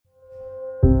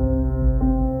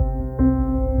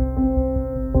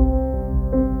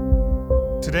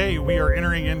Today we are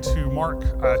entering into Mark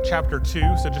chapter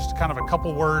 2, so just kind of a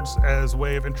couple words as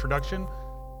way of introduction.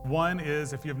 One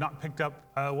is if you have not picked up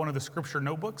one of the scripture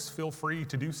notebooks, feel free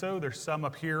to do so. There's some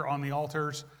up here on the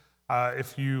altars.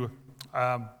 If you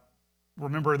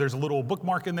remember, there's a little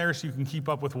bookmark in there so you can keep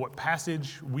up with what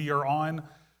passage we are on.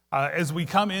 As we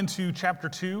come into chapter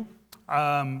 2,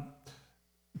 kind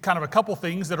of a couple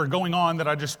things that are going on that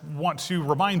I just want to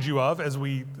remind you of as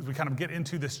we kind of get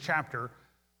into this chapter.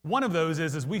 One of those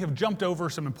is we have jumped over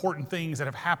some important things that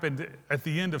have happened at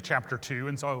the end of chapter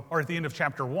 2, or at the end of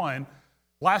chapter 1.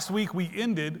 Last week we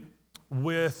ended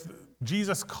with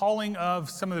Jesus calling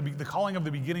of the calling of the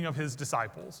beginning of his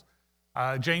disciples,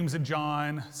 James and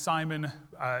John, Simon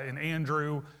and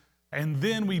Andrew, and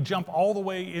then we jump all the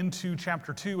way into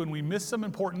chapter 2 and we miss some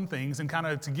important things. And kind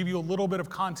of to give you a little bit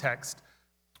of context,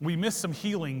 we miss some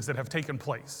healings that have taken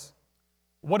place.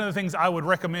 One of the things I would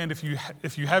recommend if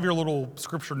you have your little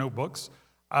scripture notebooks,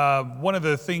 one of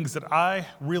the things that I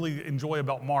really enjoy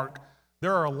about Mark,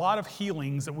 there are a lot of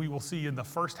healings that we will see in the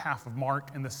first half of Mark.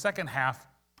 In the second half,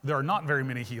 there are not very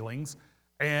many healings.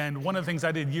 And one of the things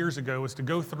I did years ago was to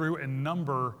go through and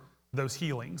number those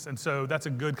healings. And so that's a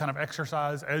good kind of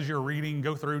exercise. As you're reading,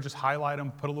 go through, just highlight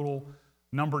them, put a little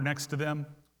number next to them.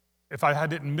 If I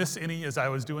didn't miss any as I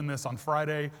was doing this on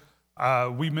Friday,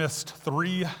 we missed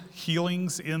 3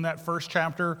 healings in that first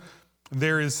chapter.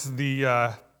 There is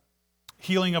the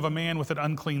healing of a man with an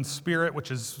unclean spirit,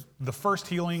 which is the first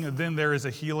healing. And then there is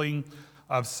a healing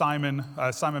of Simon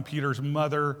Peter's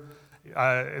mother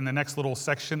in the next little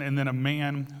section, and then a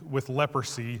man with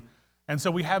leprosy. And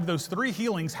so we have those 3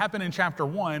 healings happen in chapter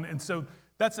 1. And so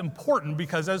that's important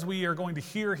because as we are going to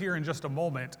hear here in just a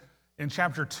moment, in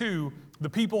chapter 2, the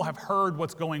people have heard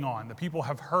what's going on. The people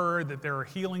have heard that there are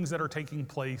healings that are taking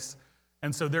place,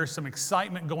 and so there's some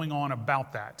excitement going on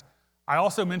about that. I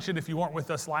also mentioned, if you weren't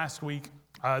with us last week,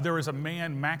 there was a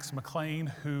man, Max McLean,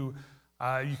 who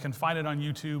you can find it on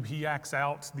YouTube. He acts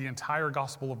out the entire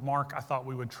Gospel of Mark. I thought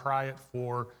we would try it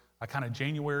for kind of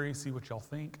January, see what y'all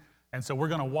think. And so we're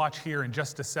going to watch here in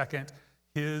just a second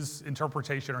his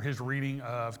interpretation or his reading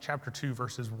of chapter 2,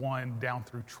 verses 1 down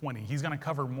through 20. He's going to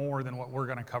cover more than what we're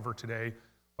going to cover today,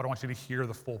 but I want you to hear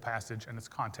the full passage and its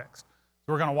context.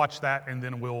 So we're going to watch that, and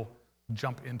then we'll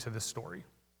jump into this story.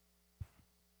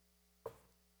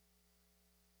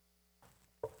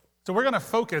 So we're going to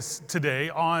focus today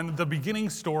on the beginning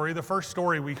story, the first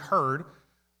story we heard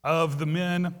of the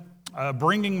men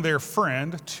bringing their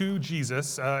friend to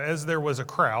Jesus as there was a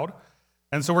crowd.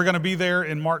 And so we're going to be there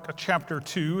in Mark chapter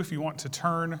 2. If you want to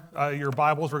turn your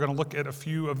Bibles, we're going to look at a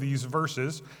few of these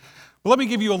verses. But let me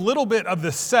give you a little bit of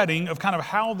the setting of kind of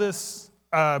how this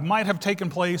might have taken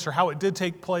place or how it did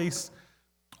take place.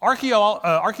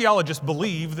 Archaeologists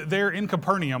believe that they're in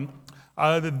Capernaum,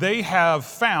 that they have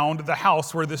found the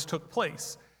house where this took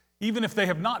place. Even if they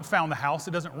have not found the house,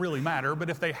 it doesn't really matter. But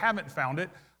if they haven't found it,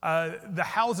 the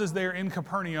houses there in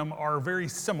Capernaum are very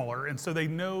similar. And so they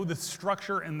know the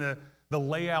structure and the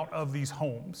layout of these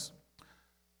homes.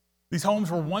 These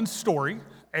homes were one story,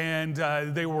 and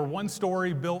they were one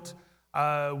story built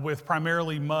with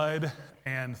primarily mud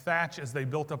and thatch as they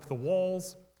built up the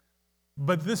walls.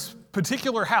 But this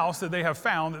particular house that they have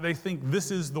found, that they think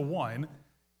this is the one,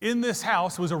 in this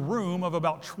house was a room of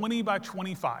about 20 by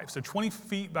 25, so 20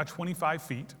 feet by 25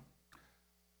 feet.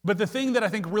 But the thing that I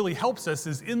think really helps us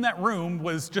is in that room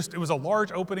it was a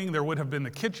large opening. There would have been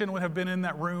the kitchen would have been in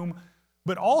that room.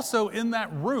 But also in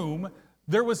that room,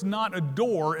 there was not a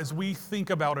door as we think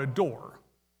about a door.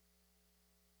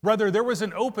 Rather, there was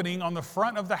an opening on the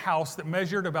front of the house that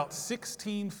measured about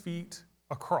 16 feet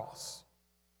across.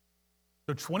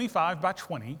 So 25 by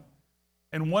 20,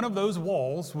 and one of those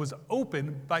walls was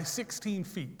open by 16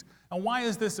 feet. And why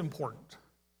is this important?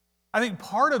 I think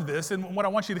part of this, and what I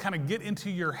want you to kind of get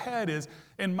into your head is,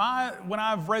 when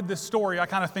I've read this story, I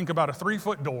kind of think about a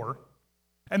 3-foot door.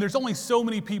 And there's only so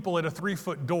many people at a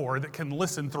 3-foot door that can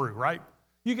listen through, right?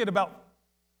 You get about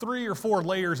 3 or 4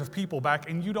 layers of people back,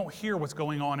 and you don't hear what's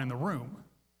going on in the room.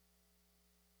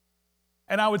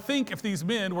 And I would think if these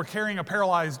men were carrying a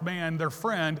paralyzed man, their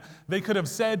friend, they could have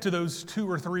said to those 2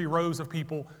 or 3 rows of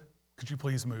people, "Could you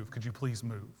please move? Could you please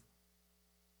move?"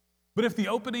 But if the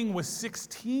opening was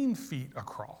 16 feet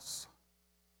across,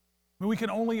 we can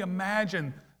only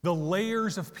imagine the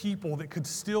layers of people that could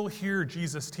still hear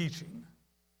Jesus teaching.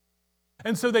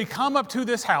 And so they come up to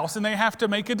this house and they have to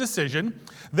make a decision.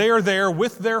 They are there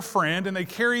with their friend and they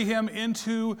carry him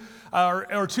into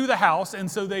or to the house. And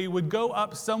so they would go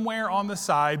up somewhere on the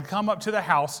side, come up to the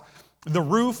house. The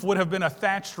roof would have been a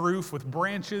thatched roof with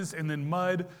branches and then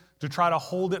mud to try to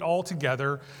hold it all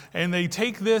together. And they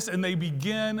take this and they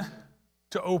begin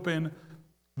to open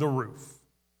the roof.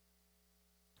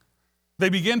 They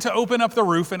begin to open up the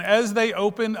roof, and as they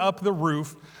open up the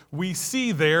roof, we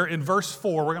see there in verse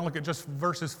 4, we're going to look at just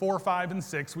verses 4, 5, and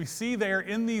 6. We see there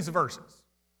in these verses.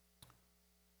 I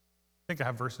think I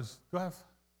have verses. Do I have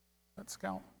that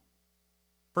count?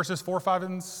 Verses 4, 5,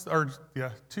 and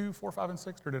 2, 4, 5, and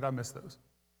 6, or did I miss those?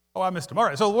 Oh, I missed them. All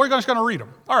right, so we're just going to read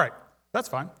them. All right, that's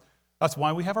fine. That's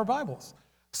why we have our Bibles.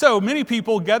 So many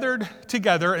people gathered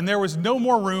together, and there was no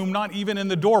more room, not even in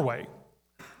the doorway.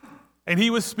 And he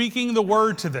was speaking the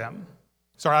word to them.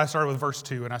 Sorry, I started with verse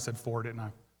 2, and I said 4, didn't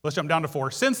I? Let's jump down to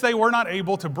 4. Since they were not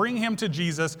able to bring him to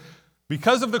Jesus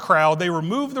because of the crowd, they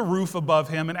removed the roof above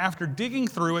him, and after digging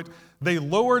through it, they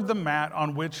lowered the mat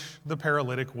on which the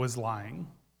paralytic was lying.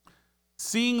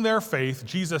 Seeing their faith,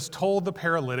 Jesus told the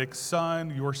paralytic, "Son,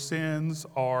 your sins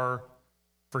are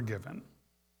forgiven."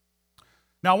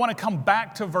 Now, I want to come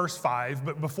back to verse 5,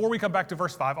 but before we come back to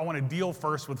verse 5, I want to deal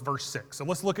first with verse 6. So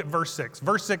let's look at verse 6.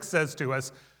 Verse 6 says to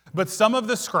us, "But some of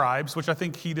the scribes," which I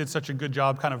think he did such a good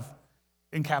job kind of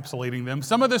encapsulating them,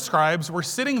 "some of the scribes were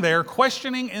sitting there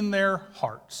questioning in their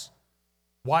hearts."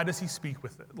 Why does he speak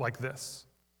with it like this?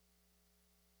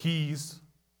 He's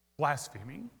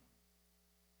blaspheming.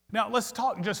 Now, let's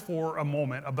talk just for a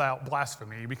moment about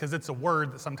blasphemy, because it's a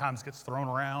word that sometimes gets thrown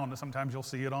around, and sometimes you'll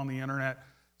see it on the internet.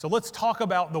 So let's talk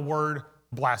about the word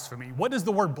blasphemy. What does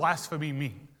the word blasphemy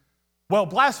mean? Well,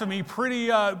 blasphemy, pretty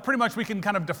much we can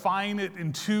kind of define it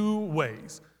in two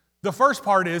ways. The first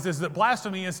part is that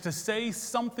blasphemy is to say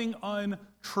something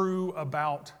untrue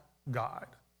about God.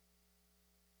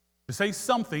 To say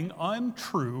something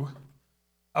untrue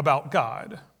about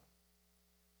God.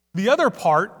 The other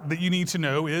part that you need to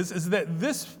know is that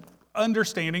this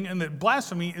understanding and that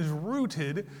blasphemy is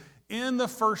rooted in the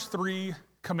first 3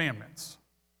 commandments.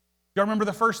 Y'all remember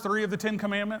the first 3 of the 10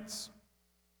 commandments?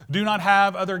 Do not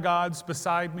have other gods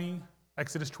beside me,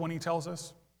 Exodus 20 tells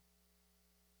us.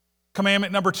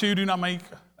 Commandment number 2, do not make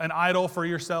an idol for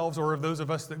yourselves, or of those of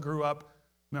us that grew up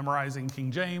memorizing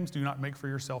King James, do not make for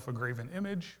yourself a graven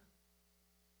image.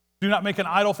 Do not make an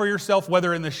idol for yourself,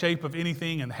 whether in the shape of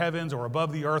anything in the heavens or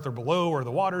above the earth or below or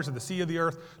the waters or the sea of the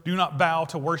earth. Do not bow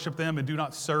to worship them and do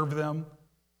not serve them.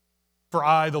 For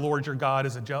I, the Lord your God,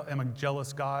 am a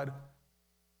jealous God.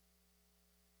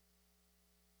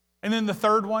 And then the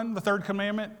third one, the third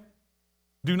commandment,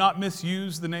 do not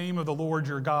misuse the name of the Lord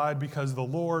your God, because the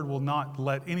Lord will not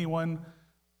leave anyone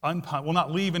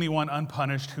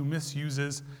unpunished who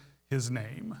misuses his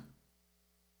name.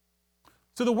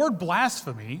 So the word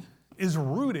blasphemy is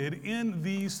rooted in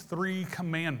these 3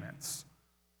 commandments.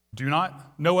 Do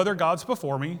not know other gods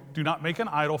before me, do not make an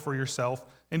idol for yourself,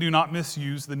 and do not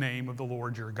misuse the name of the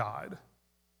Lord your God.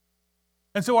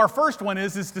 And so our first one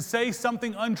is to say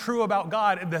something untrue about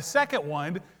God. And the second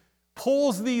one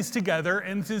pulls these together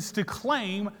and is to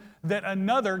claim that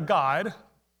another God,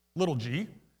 little g,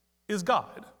 is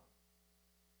God.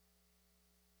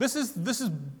 This is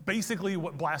basically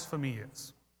what blasphemy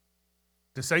is.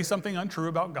 To say something untrue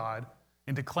about God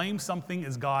and to claim something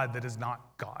is God that is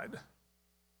not God.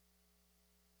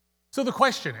 So the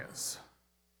question is,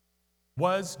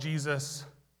 was Jesus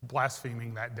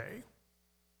blaspheming that day?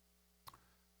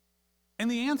 And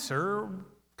the answer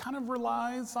kind of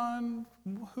relies on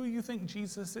who you think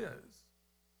Jesus is.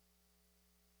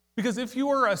 Because if you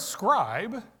are a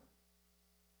scribe,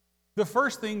 the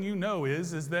first thing you know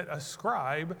is that a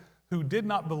scribe who did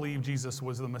not believe Jesus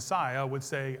was the Messiah would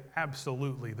say,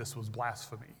 absolutely, this was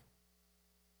blasphemy.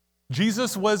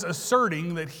 Jesus was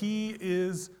asserting that he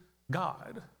is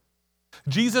God.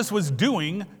 Jesus was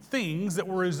doing things that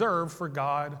were reserved for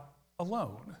God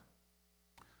alone.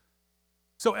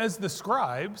 So as the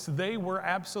scribes, they were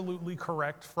absolutely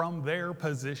correct from their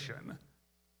position.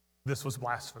 This was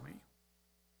blasphemy.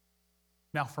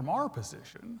 Now, from our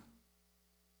position,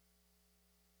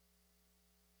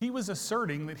 he was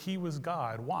asserting that he was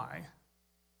God. Why?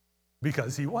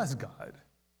 Because he was God.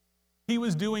 He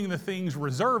was doing the things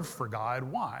reserved for God.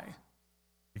 Why?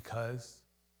 Because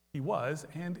he was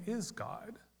and is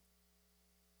God.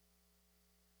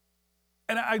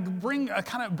 And I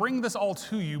kind of bring this all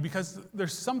to you because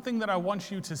there's something that I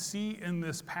want you to see in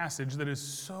this passage that is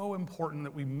so important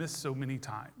that we miss so many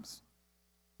times.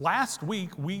 Last week,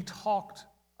 we talked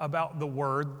about the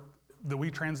word that we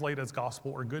translate as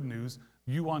gospel or good news,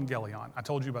 euangelion. I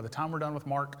told you by the time we're done with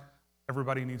Mark,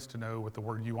 everybody needs to know what the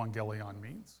word euangelion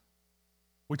means.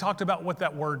 We talked about what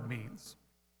that word means.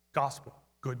 Gospel,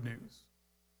 good news.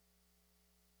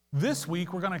 This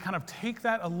week, we're going to kind of take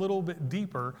that a little bit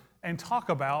deeper and talk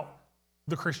about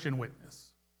the Christian witness.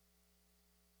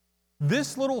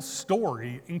 This little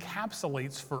story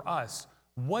encapsulates for us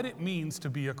what it means to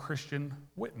be a Christian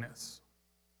witness.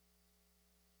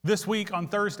 This week on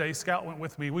Thursday, Scout went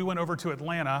with me. We went over to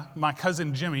Atlanta. My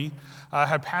cousin Jimmy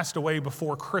had passed away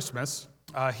before Christmas.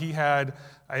 He had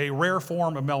a rare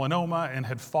form of melanoma and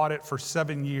had fought it for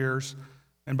 7 years.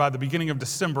 And by the beginning of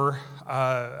December,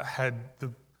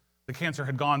 the cancer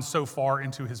had gone so far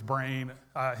into his brain,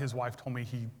 his wife told me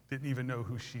he didn't even know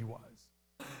who she was.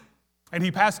 And he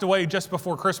passed away just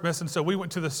before Christmas, and so we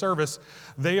went to the service.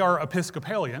 They are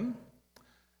Episcopalian,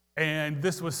 and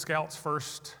this was Scout's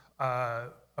first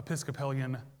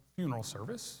Episcopalian funeral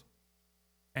service.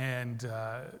 And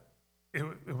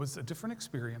it was a different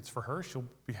experience for her. She'll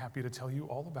be happy to tell you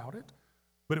all about it.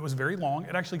 But it was very long.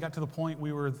 It actually got to the point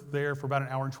we were there for about an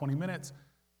hour and 20 minutes.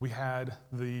 We had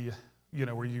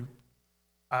where you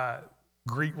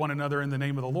greet one another in the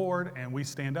name of the Lord, and we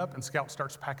stand up, and Scout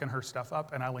starts packing her stuff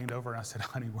up, and I leaned over and I said,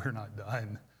 honey, we're not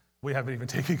done. We haven't even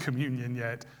taken communion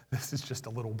yet. This is just a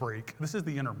little break. This is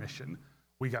the intermission.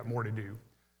 We got more to do.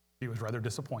 He was rather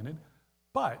disappointed.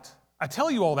 But I tell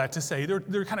you all that to say there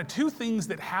are kind of two things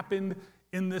that happened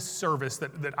in this service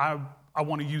that I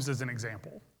want to use as an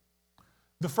example.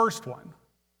 The first one,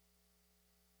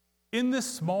 in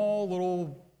this small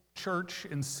little church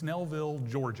in Snellville,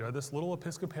 Georgia, this little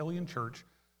Episcopalian church,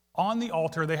 on the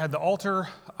altar, they had the altar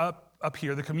up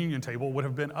here, the communion table would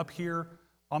have been up here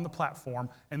on the platform,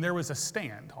 and there was a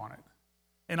stand on it.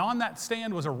 And on that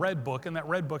stand was a red book, and that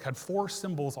red book had 4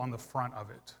 symbols on the front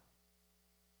of it.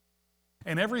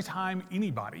 And every time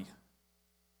anybody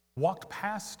walked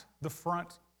past the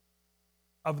front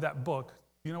of that book,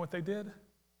 you know what they did?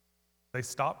 They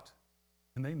stopped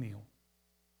and they kneeled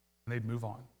and they'd move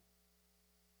on.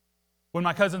 When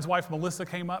my cousin's wife, Melissa,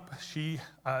 came up,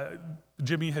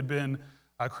 Jimmy had been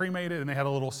cremated and they had a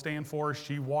little stand for her.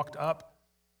 She walked up,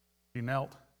 she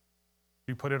knelt,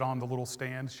 she put it on the little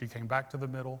stand, she came back to the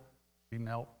middle, she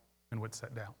knelt and would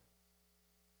sit down.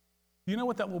 Do you know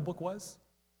what that little book was?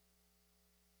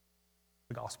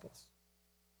 The Gospels.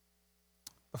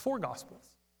 The 4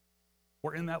 Gospels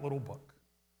were in that little book.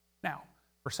 Now,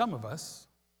 for some of us,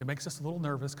 it makes us a little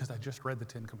nervous because I just read the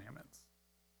 10 Commandments.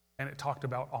 And it talked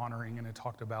about honoring and it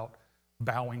talked about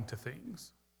bowing to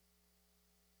things.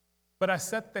 But I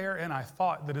sat there and I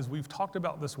thought that as we've talked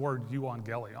about this word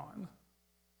euangelion,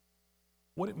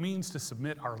 what it means to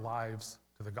submit our lives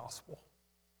to the gospel.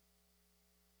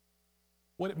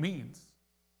 What it means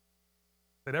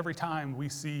that every time we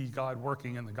see God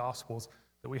working in the Gospels,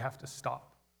 that we have to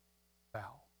stop,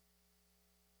 bow,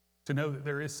 to know that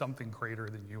there is something greater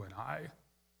than you and I.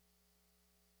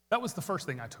 That was the first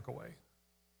thing I took away.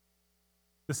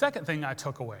 The second thing I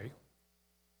took away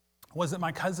was that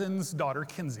my cousin's daughter,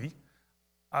 Kinsey,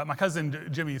 my cousin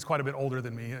Jimmy is quite a bit older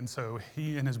than me, and so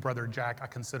he and his brother Jack, I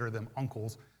consider them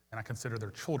uncles, and I consider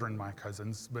their children my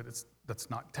cousins, but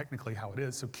that's not technically how it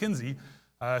is. So Kinsey,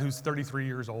 who's 33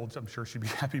 years old. I'm sure she'd be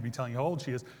happy to be telling you how old she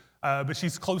is, but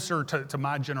she's closer to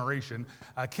my generation.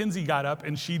 Kinsey got up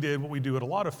and she did what we do at a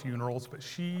lot of funerals, but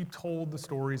she told the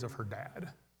stories of her dad.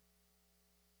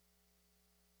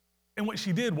 And what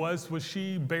she did was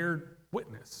she bore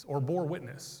witness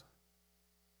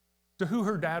to who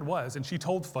her dad was. And she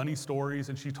told funny stories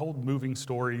and she told moving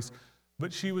stories,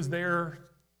 but she was there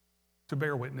to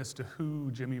bear witness to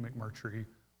who Jimmy McMurtry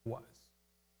was.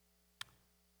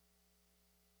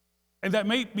 And that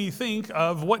made me think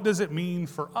of what does it mean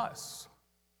for us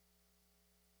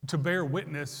to bear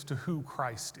witness to who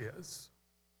Christ is.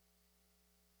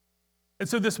 And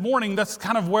so this morning, that's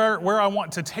kind of where I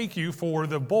want to take you for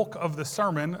the bulk of the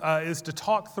sermon, is to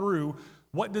talk through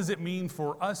what does it mean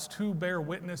for us to bear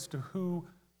witness to who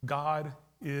God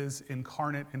is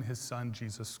incarnate in his Son,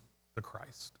 Jesus the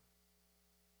Christ.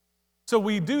 So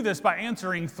we do this by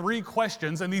answering 3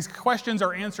 questions, and these questions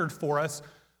are answered for us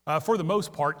for the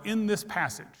most part, in this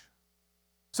passage.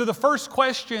 So the first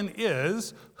question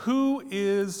is, who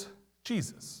is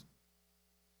Jesus?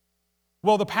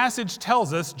 Well, the passage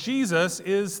tells us Jesus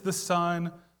is the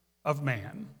Son of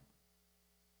Man.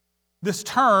 This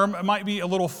term might be a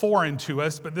little foreign to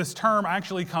us, but this term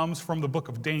actually comes from the book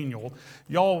of Daniel.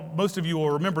 Most of you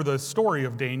will remember the story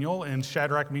of Daniel in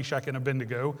Shadrach, Meshach, and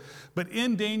Abednego. But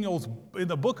in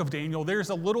the book of Daniel,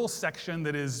 there's a little section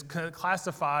that is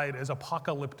classified as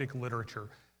apocalyptic literature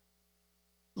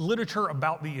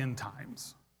about the end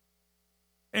times.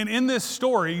 And in this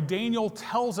story, Daniel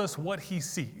tells us what he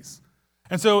sees.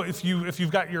 And so if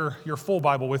you've got your full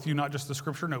Bible with you, not just the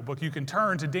scripture notebook, you can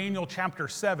turn to Daniel chapter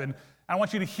 7. I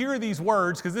want you to hear these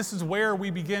words because this is where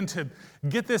we begin to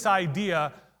get this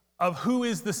idea of who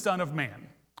is the Son of Man.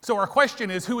 So our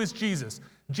question is, who is Jesus?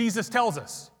 Jesus tells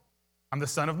us, I'm the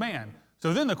Son of Man.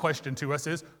 So then the question to us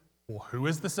is, well, who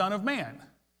is the Son of Man?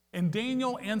 And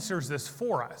Daniel answers this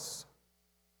for us.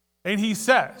 And he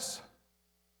says,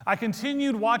 I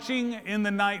continued watching in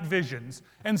the night visions,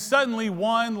 and suddenly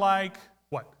one like,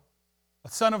 what? A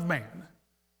son of man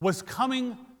was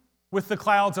coming with the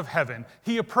clouds of heaven.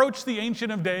 He approached the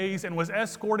Ancient of Days and was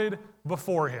escorted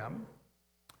before him.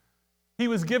 He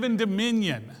was given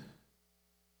dominion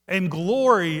and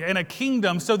glory and a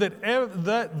kingdom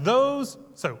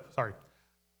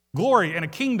glory and a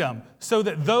kingdom so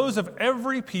that those of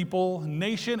every people,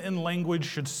 nation, and language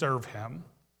should serve him.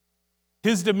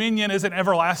 His dominion is an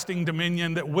everlasting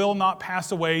dominion that will not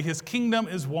pass away. His kingdom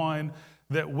is one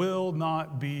that will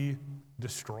not be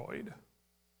destroyed.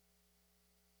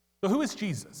 So who is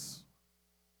Jesus?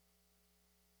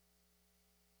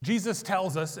 Jesus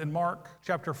tells us in Mark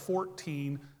chapter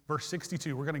 14, verse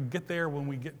 62. We're going to get there when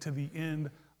we get to the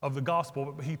end of the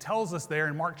gospel, but he tells us there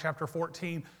in Mark chapter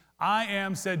 14, I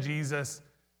am, said Jesus,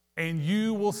 and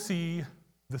you will see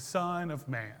the Son of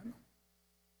Man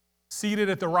seated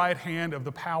at the right hand of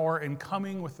the power and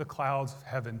coming with the clouds of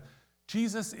heaven.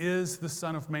 Jesus is the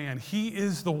Son of Man. He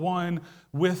is the one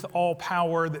with all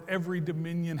power that every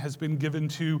dominion has been given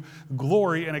to,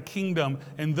 glory and a kingdom,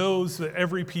 and those that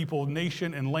every people,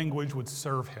 nation, and language would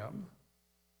serve him.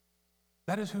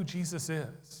 That is who Jesus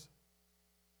is.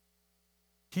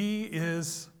 He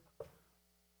is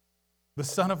the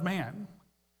Son of Man.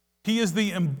 He is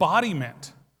the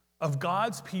embodiment of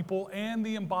God's people and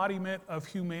the embodiment of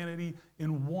humanity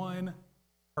in one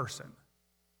person.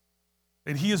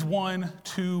 And he is one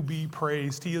to be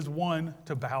praised. He is one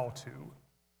to bow to.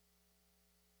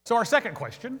 So our second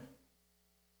question,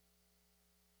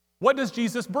 what does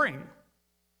Jesus bring?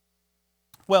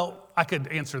 Well, I could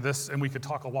answer this and we could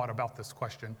talk a lot about this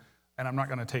question, and I'm not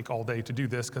going to take all day to do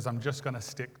this because I'm just going to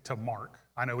stick to Mark.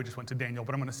 I know we just went to Daniel,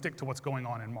 but I'm going to stick to what's going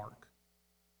on in Mark.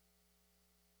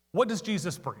 What does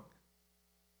Jesus bring?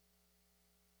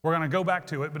 We're going to go back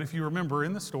to it, but if you remember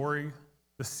in the story,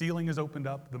 the ceiling is opened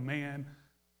up, the man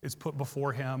is put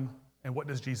before him, and what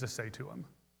does Jesus say to him?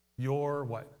 Your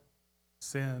what?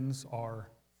 Sins are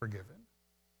forgiven.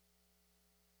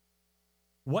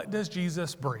 What does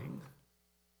Jesus bring?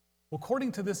 Well,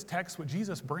 according to this text, what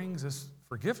Jesus brings is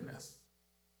forgiveness.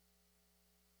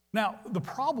 Now, the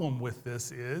problem with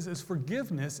this is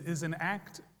forgiveness is an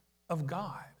act of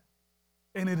God.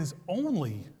 And it is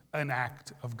only an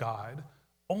act of God.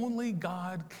 Only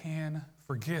God can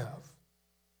forgive.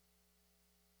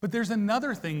 But there's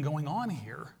another thing going on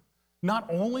here. Not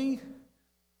only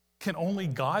can only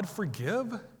God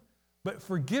forgive, but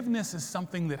forgiveness is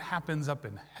something that happens up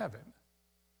in heaven,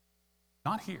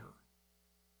 not here.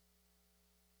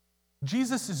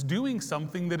 Jesus is doing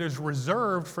something that is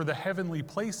reserved for the heavenly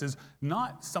places,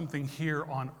 not something here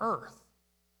on earth.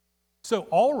 So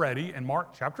already in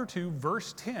Mark chapter 2,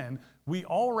 verse 10, we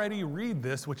already read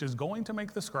this, which is going to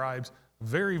make the scribes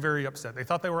very, very upset. They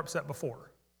thought they were upset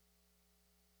before.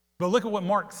 But look at what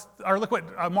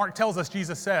Mark tells us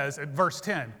Jesus says at verse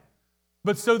 10.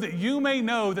 But so that you may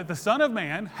know that the Son of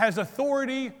Man has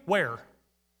authority where?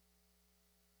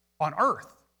 On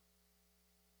earth.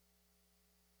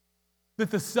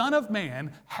 That the Son of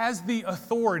Man has the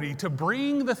authority to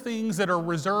bring the things that are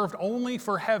reserved only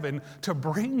for heaven, to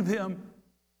bring them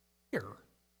here.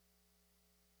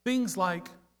 Things like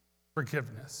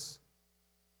forgiveness.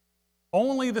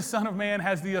 Only the Son of Man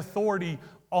has the authority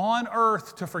on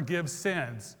earth to forgive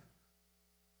sins,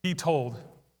 he told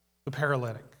the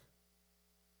paralytic.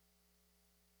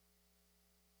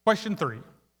 Question 3.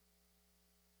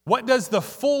 What does the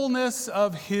fullness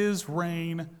of his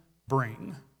reign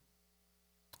bring?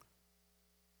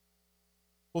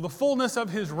 Well, the fullness of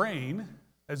his reign,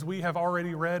 as we have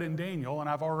already read in Daniel, and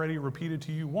I've already repeated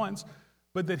to you once,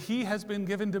 but that he has been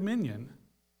given dominion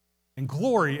and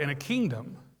glory and a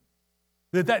kingdom.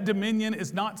 That dominion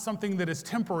is not something that is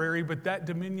temporary, but that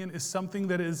dominion is something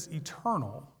that is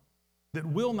eternal, that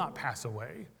will not pass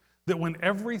away. That when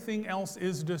everything else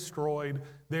is destroyed,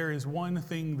 there is one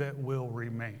thing that will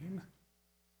remain: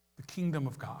 the kingdom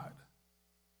of God.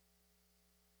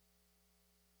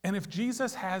 And if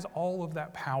Jesus has all of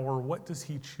that power, what does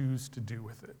he choose to do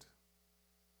with it?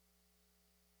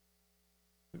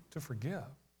 To forgive.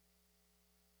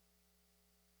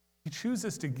 He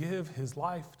chooses to give his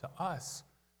life to us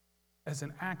as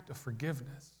an act of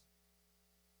forgiveness.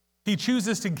 He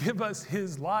chooses to give us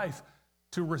his life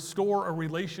to restore a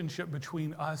relationship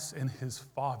between us and his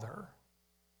Father.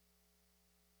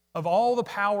 Of all the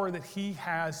power that he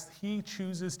has, he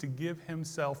chooses to give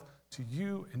himself to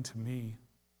you and to me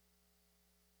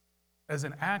as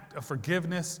an act of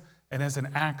forgiveness and as an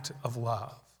act of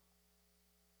love.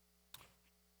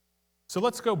 So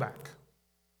let's go back.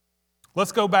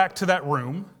 Let's go back to that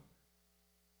room.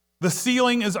 The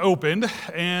ceiling is opened,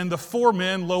 and the four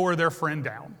men lower their friend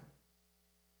down.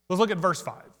 Let's look at verse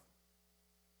 5.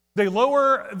 They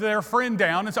lower their friend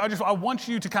down, and so I want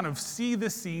you to kind of see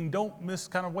this scene. Don't miss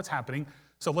kind of what's happening.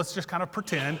 So let's just kind of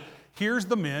pretend. Here's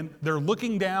the men. They're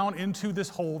looking down into this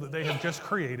hole that they have just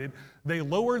created. They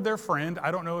lowered their friend.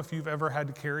 I don't know if you've ever had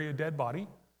to carry a dead body.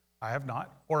 I have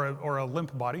not, or a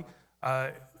limp body.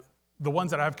 The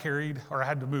ones that I've carried or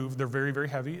had to move, they're very, very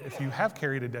heavy. If you have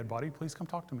carried a dead body, please come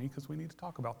talk to me because we need to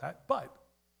talk about that. But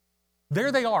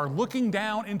there they are looking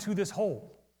down into this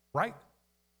hole, right?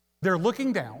 They're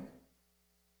looking down.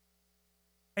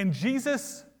 And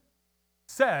Jesus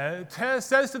says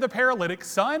to the paralytic,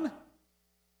 "Son,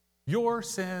 your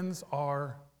sins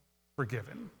are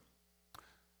forgiven."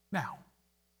 Now,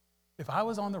 if I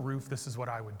was on the roof, this is what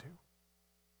I would do.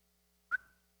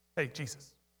 Hey,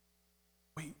 Jesus,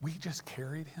 we just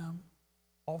carried him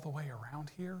all the way around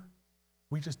here.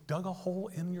 We just dug a hole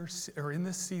in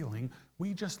this ceiling.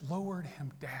 We just lowered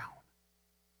him down.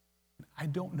 I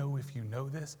don't know if you know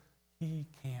this. He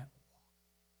can't walk.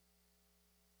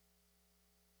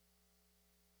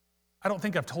 I don't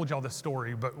think I've told y'all this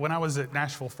story, but when I was at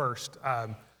Nashville First,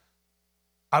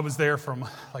 I was there from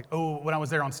when I was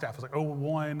there on staff, it was like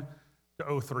 01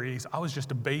 to 03. So I was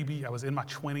just a baby. I was in my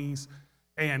 20s.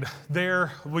 And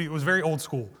it was very old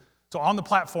school. So on the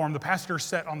platform, the pastor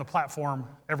sat on the platform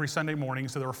every Sunday morning.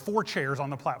 So there were 4 chairs on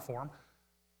the platform.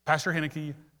 Pastor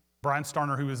Henneke, Brian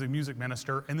Starner, who was a music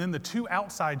minister, and then the 2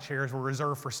 outside chairs were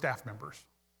reserved for staff members.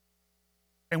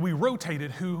 And we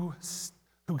rotated who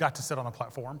got to sit on the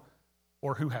platform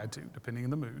or who had to, depending on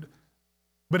the mood.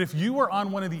 But if you were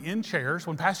on one of the end chairs,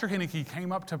 when Pastor Henneke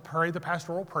came up to pray the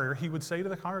pastoral prayer, he would say to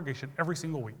the congregation every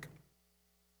single week,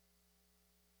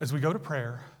 as we go to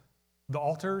prayer, the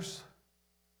altars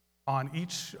at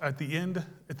the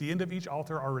end of each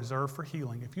altar are reserved for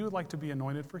healing. If you would like to be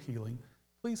anointed for healing,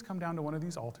 please come down to one of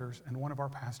these altars and one of our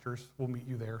pastors will meet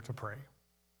you there to pray.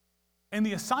 And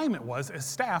the assignment was, as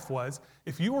staff was,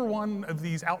 if you were one of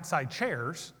these outside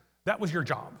chairs, that was your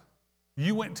job.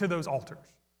 You went to those altars.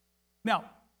 Now,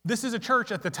 this is a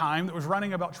church at the time that was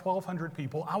running about 1,200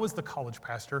 people. I was the college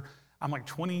pastor. I'm like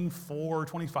 24,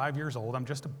 25 years old. I'm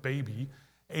just a baby.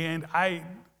 And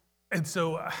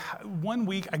so one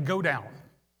week I go down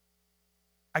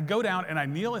and I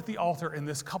kneel at the altar and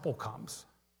this couple comes.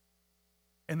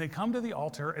 And they come to the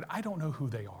altar and I don't know who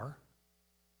they are.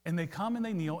 And they come and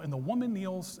they kneel and the woman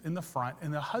kneels in the front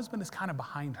and the husband is kind of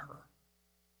behind her.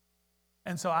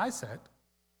 And so I said,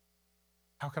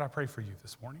 "How could I pray for you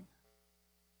this morning?"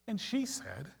 And she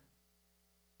said,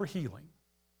 "For healing."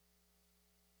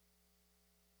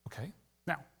 Okay,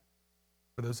 now,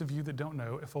 for those of you that don't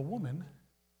know, if a woman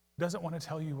doesn't want to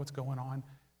tell you what's going on,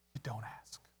 you don't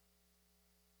ask.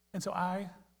 And so I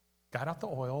got out the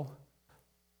oil,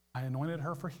 I anointed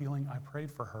her for healing, I prayed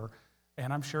for her,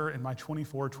 and I'm sure in my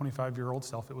 24, 25-year-old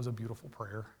self, it was a beautiful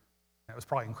prayer. It was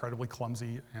probably incredibly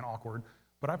clumsy and awkward,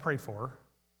 but I prayed for her.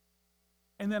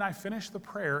 And then I finished the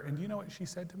prayer, and do you know what she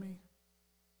said to me?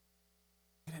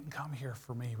 "We didn't come here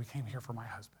for me, we came here for my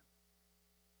husband."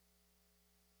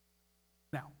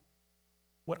 Now,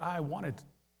 what I wanted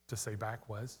to say back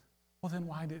was, well, then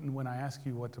why didn't, when I asked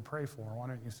you what to pray for, why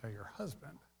didn't you say your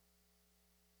husband?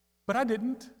 But I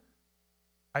didn't.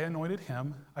 I anointed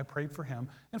him, I prayed for him,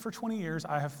 and for 20 years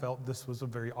I have felt this was a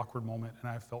very awkward moment, and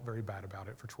I have felt very bad about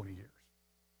it for 20 years.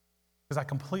 Because I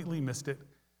completely missed it.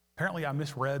 Apparently I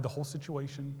misread the whole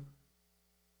situation.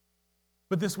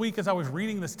 But this week as I was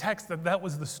reading this text, that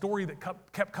was the story that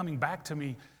kept coming back to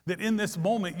me, that in this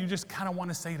moment you just kind of want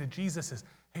to say to Jesus is,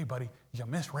 "Hey buddy, you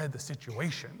misread the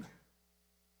situation.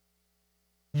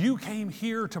 You came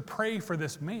here to pray for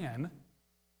this man,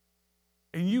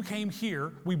 and you came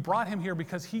here, we brought him here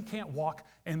because he can't walk,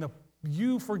 and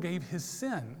you forgave his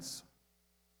sins.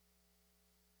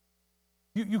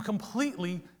 You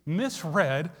completely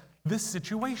misread this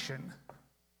situation."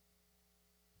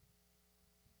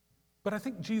 But I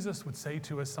think Jesus would say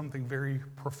to us something very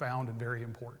profound and very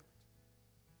important.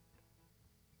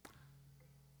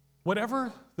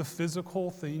 Whatever the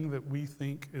physical thing that we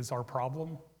think is our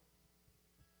problem,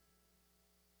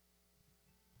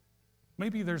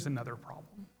 maybe there's another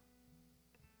problem.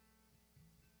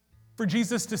 For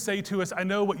Jesus to say to us, "I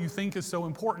know what you think is so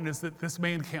important is that this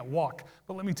man can't walk,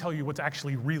 but let me tell you what's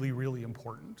actually really, really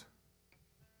important.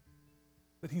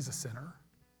 That he's a sinner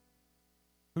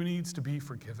who needs to be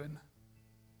forgiven."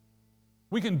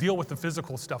 We can deal with the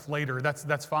physical stuff later,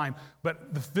 that's fine,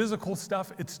 but the physical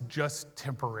stuff, it's just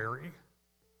temporary.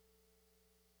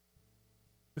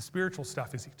 The spiritual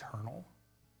stuff is eternal.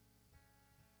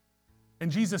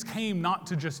 And Jesus came not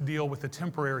to just deal with the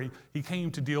temporary, he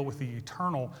came to deal with the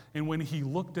eternal. And when he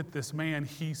looked at this man,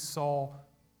 he saw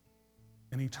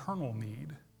an eternal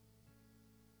need.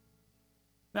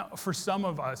 Now, for some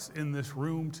of us in this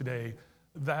room today,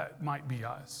 that might be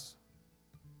us.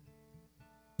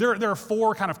 There are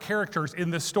four kind of characters in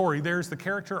this story. There's the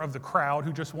character of the crowd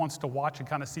who just wants to watch and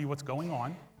kind of see what's going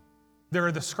on. There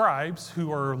are the scribes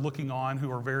who are looking on,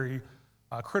 who are very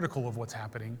critical of what's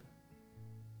happening.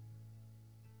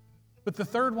 But the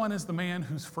third one is the man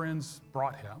whose friends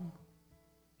brought him.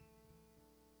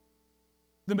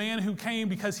 The man who came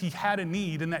because he had a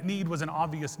need, and that need was an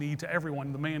obvious need to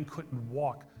everyone. The man couldn't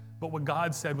walk. But what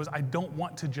God said was, I don't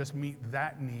want to just meet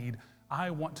that need.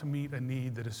 I want to meet a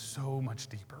need that is so much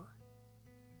deeper.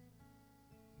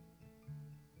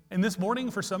 And this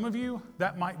morning, for some of you,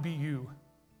 that might be you.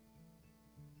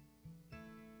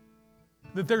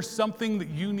 That there's something that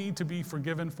you need to be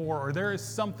forgiven for, or there is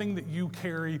something that you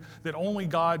carry that only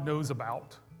God knows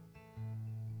about.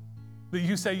 That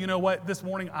you say, you know what, this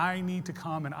morning I need to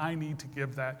come and I need to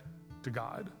give that to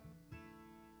God.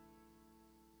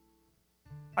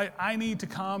 I need to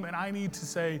come and I need to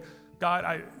say,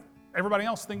 God, everybody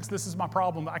else thinks this is my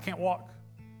problem, that I can't walk.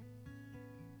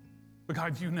 But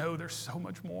God, you know there's so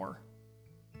much more.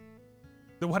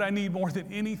 That what I need more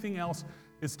than anything else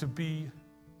is to be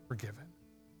forgiven.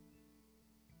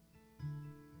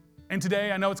 And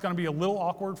today, I know it's going to be a little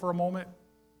awkward for a moment,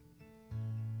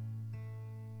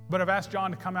 but I've asked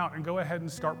John to come out and go ahead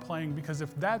and start playing, because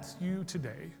if that's you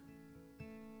today,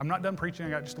 I'm not done preaching, I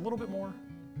got just a little bit more,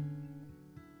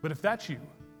 but if that's you,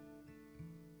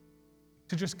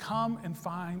 to just come and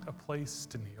find a place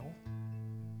to kneel.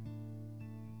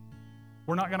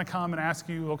 We're not going to come and ask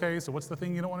you, okay, so what's the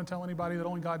thing you don't want to tell anybody that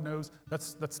only God knows?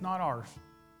 That's not ours.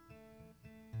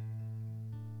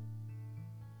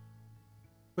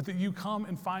 But that you come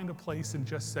and find a place and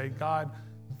just say, God,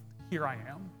 here I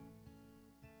am.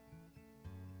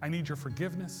 I need your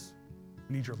forgiveness.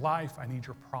 I need your life. I need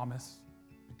your promise.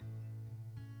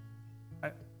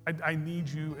 I need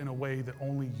you in a way that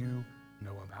only you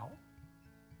know about.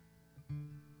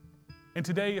 And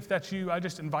today, if that's you, I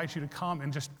just invite you to come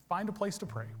and just find a place to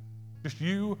pray. Just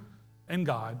you and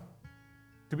God,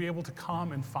 to be able to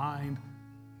come and find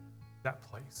that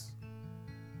place.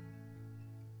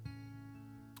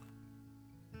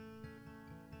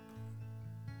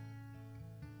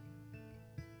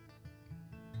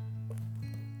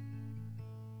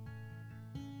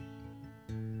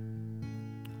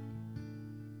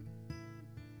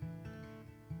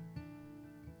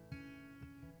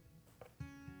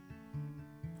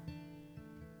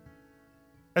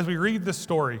 As we read this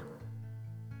story,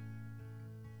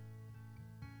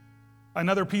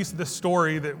 another piece of this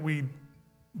story that we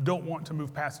don't want to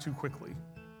move past too quickly.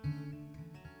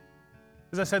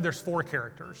 As I said, there's four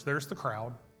characters. There's the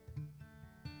crowd.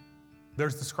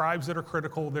 There's the scribes that are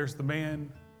critical. There's the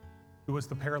man who was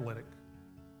the paralytic.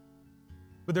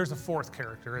 But there's a fourth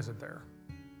character, isn't there?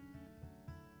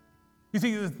 You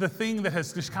see, the thing that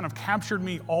has just kind of captured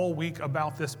me all week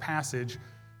about this passage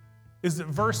is that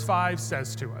verse 5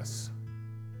 says to us,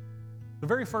 the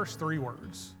very first three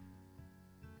words,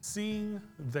 seeing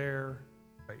their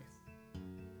faith.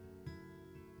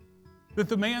 That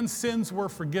the man's sins were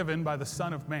forgiven by the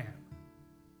Son of Man.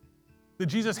 That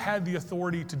Jesus had the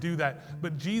authority to do that,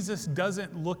 but Jesus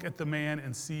doesn't look at the man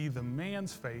and see the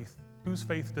man's faith. Whose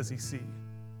faith does he see?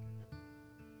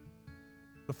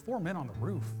 The four men on the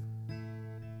roof.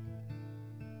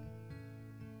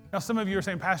 Now, some of you are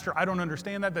saying, Pastor, I don't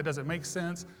understand that. That doesn't make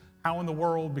sense. How in the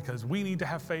world? Because we need to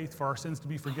have faith for our sins to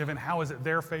be forgiven. How is it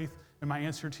their faith? And my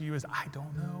answer to you is, I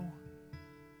don't know.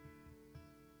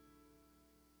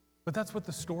 But that's what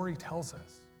the story tells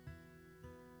us.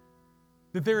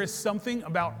 That there is something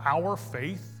about our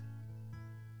faith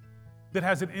that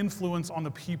has an influence on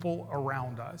the people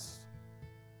around us.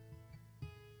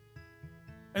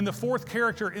 And the fourth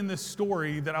character in this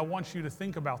story that I want you to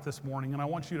think about this morning and I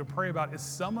want you to pray about is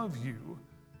some of you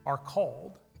are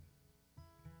called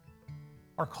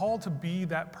to be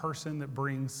that person that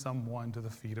brings someone to the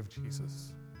feet of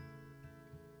Jesus.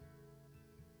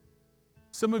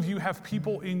 Some of you have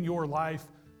people in your life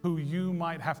who you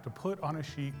might have to put on a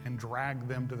sheet and drag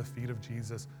them to the feet of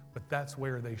Jesus, but that's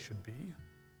where they should be.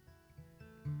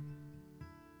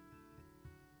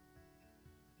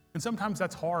 And sometimes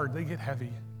that's hard. They get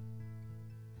heavy.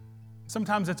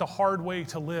 Sometimes it's a hard way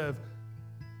to live.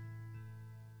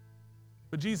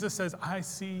 But Jesus says, I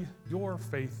see your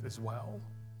faith as well.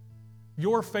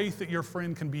 Your faith that your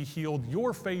friend can be healed.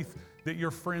 Your faith that your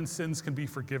friend's sins can be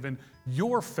forgiven.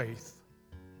 Your faith.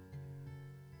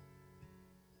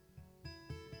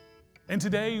 And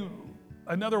today,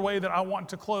 another way that I want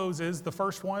to close is the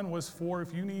first one was for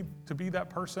if you need to be that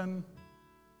person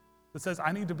that says,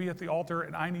 I need to be at the altar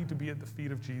and I need to be at the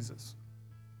feet of Jesus.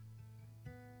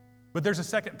 But there's a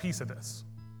second piece of this.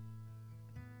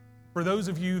 For those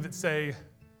of you that say,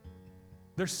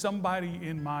 there's somebody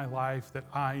in my life that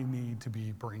I need to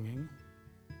be bringing.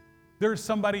 There's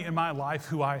somebody in my life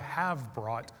who I have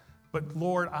brought, but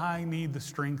Lord, I need the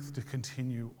strength to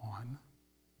continue on.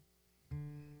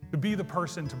 To be the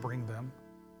person to bring them.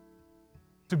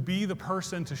 To be the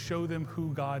person to show them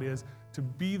who God is. To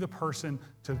be the person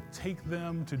to take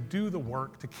them, to do the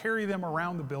work, to carry them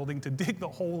around the building, to dig the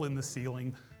hole in the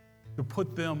ceiling, to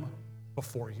put them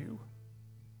before you.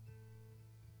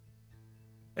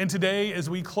 And today, as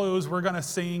we close, we're going to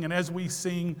sing. And as we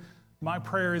sing, my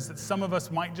prayer is that some of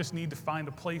us might just need to find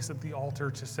a place at the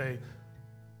altar to say,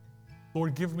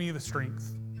 Lord, give me the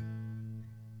strength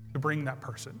to bring that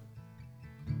person.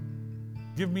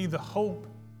 Give me the hope,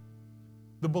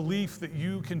 the belief that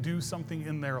you can do something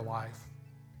in their life.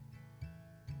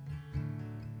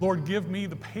 Lord, give me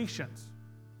the patience,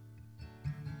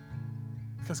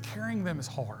 because carrying them is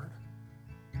hard.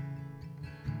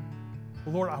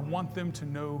 Lord, I want them to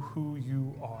know who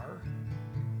you are.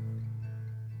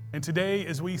 And today,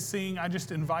 as we sing, I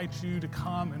just invite you to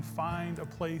come and find a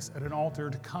place at an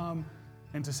altar, to come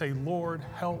and to say, Lord,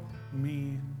 help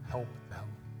me help them.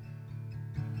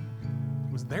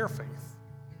 It was their faith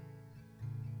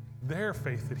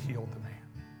that healed the man.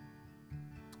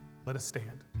 Let us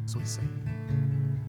stand as we sing.